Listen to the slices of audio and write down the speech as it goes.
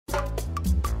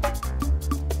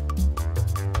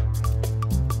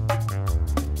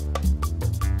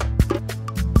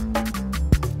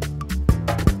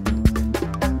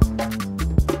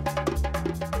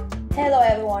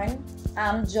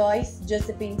I'm Joyce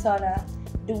Josephine Turner,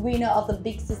 the winner of the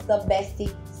Big Sister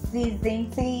Bestie Season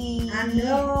 3. I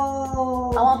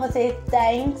know. I want to say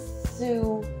thanks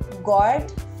to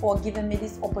God for giving me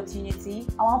this opportunity.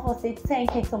 I want to say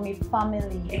thank you to my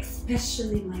family,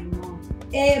 Especially my mom.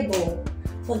 Able.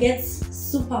 Forget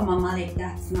super mama like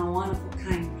that. Now one of a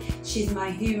kind. She's my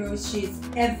hero. She's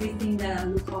everything that I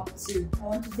look up to. I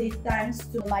want to say thanks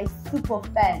to my super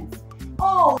fans.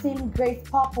 Oh, Team Grace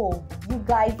Purple, you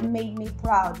guys made me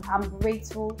proud. I'm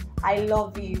grateful. I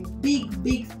love you.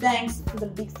 Big thanks to the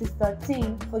Big Sister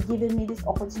team for giving me this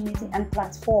opportunity and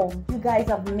platform. You guys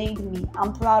have made me.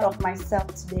 I'm proud of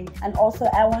myself today. And also,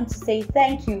 I want to say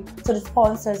thank you to the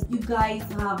sponsors. You guys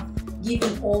have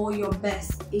given all your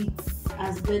best. It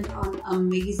has been an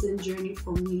amazing journey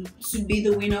for me to be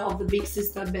the winner of the Big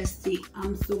Sister Bestie.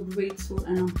 I'm so grateful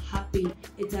and I'm happy.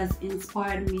 It has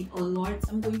inspired me a lot.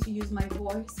 I'm going to use my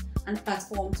voice and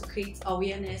platform to create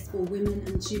awareness for women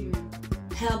and children.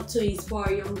 Help to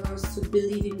inspire young girls to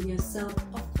believe in themselves.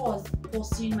 Of course,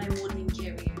 pursuing my morning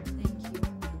career.